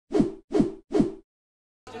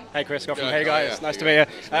Hey Chris, Scott from Hey Guys, nice to meet you.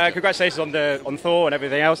 Congratulations on Thor and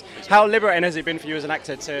everything else. How liberating has it been for you as an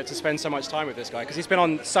actor to spend so much time with this guy? Because he's been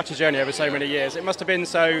on such a journey over so many years. It must have been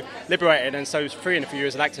so liberating and so freeing for you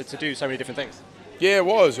as an actor to do so many different things. Yeah, it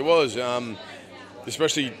was.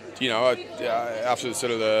 Especially, you know, after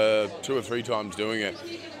sort of the 2 or 3 times doing it,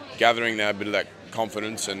 gathering that bit of that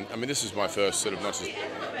confidence. And I mean, this is my first sort of, not just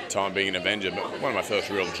time being an Avenger, but one of my first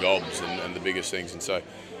real jobs and the biggest things. And so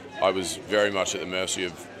I was very much at the mercy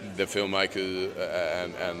of the filmmaker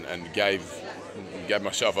and gave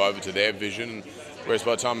myself over to their vision. Whereas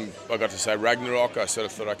by the time I got to say Ragnarok, I sort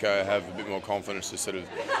of thought, okay, I have a bit more confidence to sort of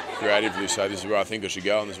creatively say this is where I think I should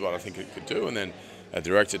go and this is what I think it could do. And then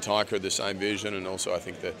director Taika had the same vision, and also I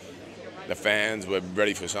think the fans were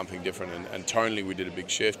ready for something different, and tonally we did a big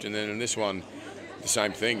shift. And then in this one, the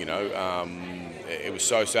same thing, you know. It was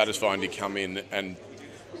so satisfying to come in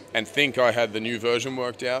and think I had the new version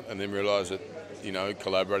worked out, and then realise that, you know,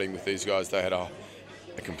 collaborating with these guys, they had a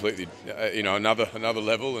completely, you know, another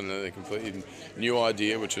level and a completely new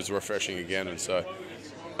idea, which was refreshing again. And so,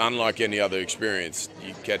 unlike any other experience,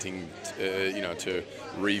 you getting, you know, to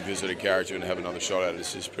revisit a character and have another shot at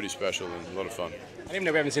it is pretty special and a lot of fun. And even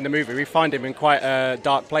though we haven't seen the movie, we find him in quite a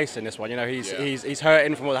dark place in this one. You know, he's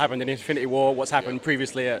hurting from what happened in Infinity War, what's happened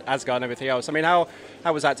previously at Asgard and everything else. I mean, how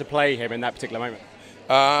was that to play him in that particular moment?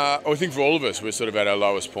 I think for all of us, we're sort of at our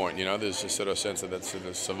lowest point. You know, there's a sort of sense of that sort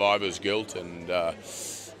of survivor's guilt and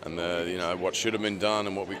you know, what should have been done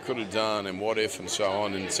and what we could have done and what if and so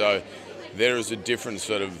on. And so there is a different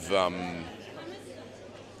sort of,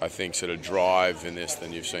 I think, sort of drive in this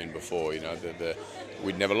than you've seen before. You know,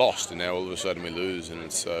 we'd never lost, and now all of a sudden we lose, and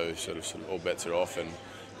it's so sort of all bets are off, and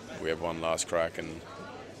we have one last crack, and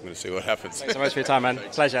we're going to see what happens. Thanks so much for your time, man.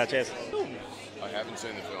 Pleasure. Cheers. I haven't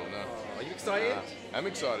seen the film, no. Are you excited? I'm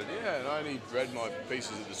excited, yeah, and I only read my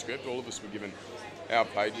pieces of the script. All of us were given our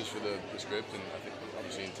pages for the script, and I think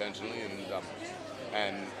obviously intentionally,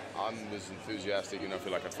 and I'm as enthusiastic and I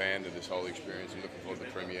feel like a fan of this whole experience. I'm looking forward to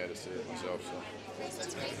the premiere to see it myself. So. I was going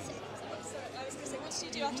to say, what did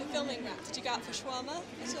you do after filming that? Did you go out for shawarma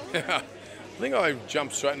at all? Yeah, I think I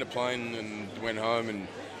jumped straight in the plane and went home and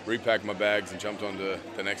repacked my bags and jumped on to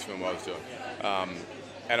the next film I was doing.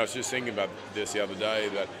 And I was just thinking about this the other day,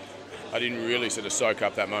 that I didn't really sort of soak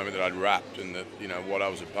up that moment that I'd wrapped and that, you know, what I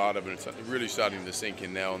was a part of, and it's really starting to sink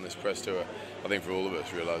in now on this press tour. I think for all of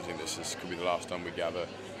us, realising this could be the last time we gather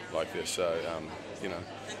like this. So, you know,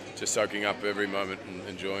 just soaking up every moment and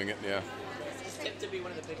enjoying it. Yeah. It's tipped to be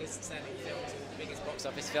one of the biggest selling films, the biggest box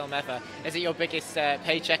office film ever. Is it your biggest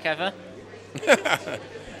paycheck ever? Did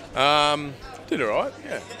all right.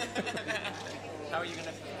 Yeah. How are you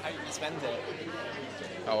gonna spend it?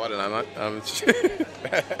 Oh, I don't know, mate.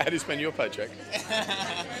 How do you spend your paycheck?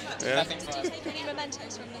 Yeah. Did you take any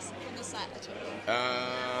mementos from the set at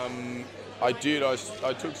all? I did. I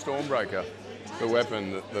took Stormbreaker, the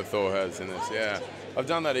weapon that Thor has in this. Yeah, I've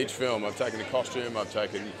done that each film. I've taken a costume. I've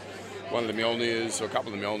taken one of the Mjolnirs, or a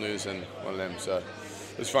couple of the Mjolnirs, and one of them. So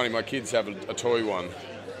it's funny. My kids have a toy one,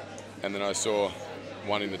 and then I saw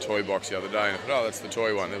one in the toy box the other day, and I thought, oh, that's the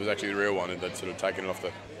toy one. It was actually the real one, and they'd sort of taken it off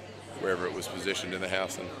wherever it was positioned in the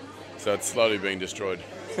house, and so it's slowly being destroyed.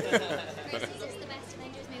 Is this the best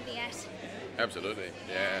Avengers movie yet? Absolutely,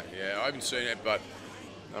 yeah. I haven't seen it, but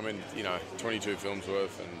I mean, you know, 22 films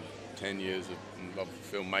worth and 10 years of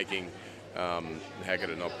filmmaking. How could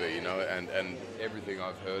it not be, you know? And everything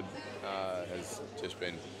I've heard has just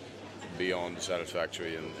been beyond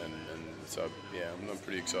satisfactory, and so yeah, I'm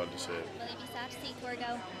pretty excited to see it. Will you be sad to see Thor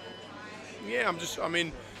go? Yeah, I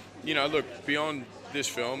mean, you know, look, beyond this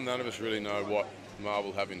film, none of us really know what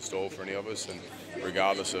Marvel have in store for any of us, and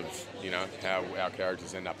regardless of, you know, how our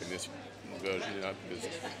characters end up in this version, you know, because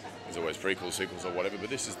there's always prequels, sequels, or whatever. But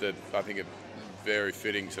this is I think, a very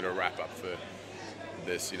fitting sort of wrap up for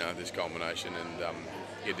this, you know, this culmination, and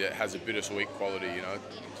it has a bittersweet quality, you know,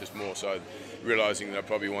 just more so realising that I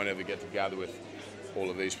probably won't ever get to gather with all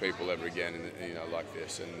of these people ever again, you know, like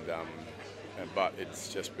this, but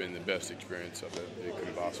it's just been the best experience I could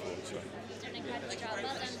have asked for. So. Done an incredible job. Well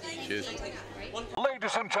done. Cheers.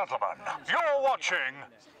 Ladies and gentlemen, you're watching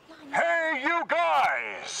Hey You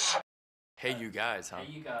Guys! Hey You Guys, huh?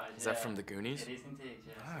 Hey, you guys. Is that from the Goonies? It is indeed,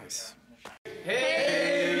 yeah. Nice. Hey!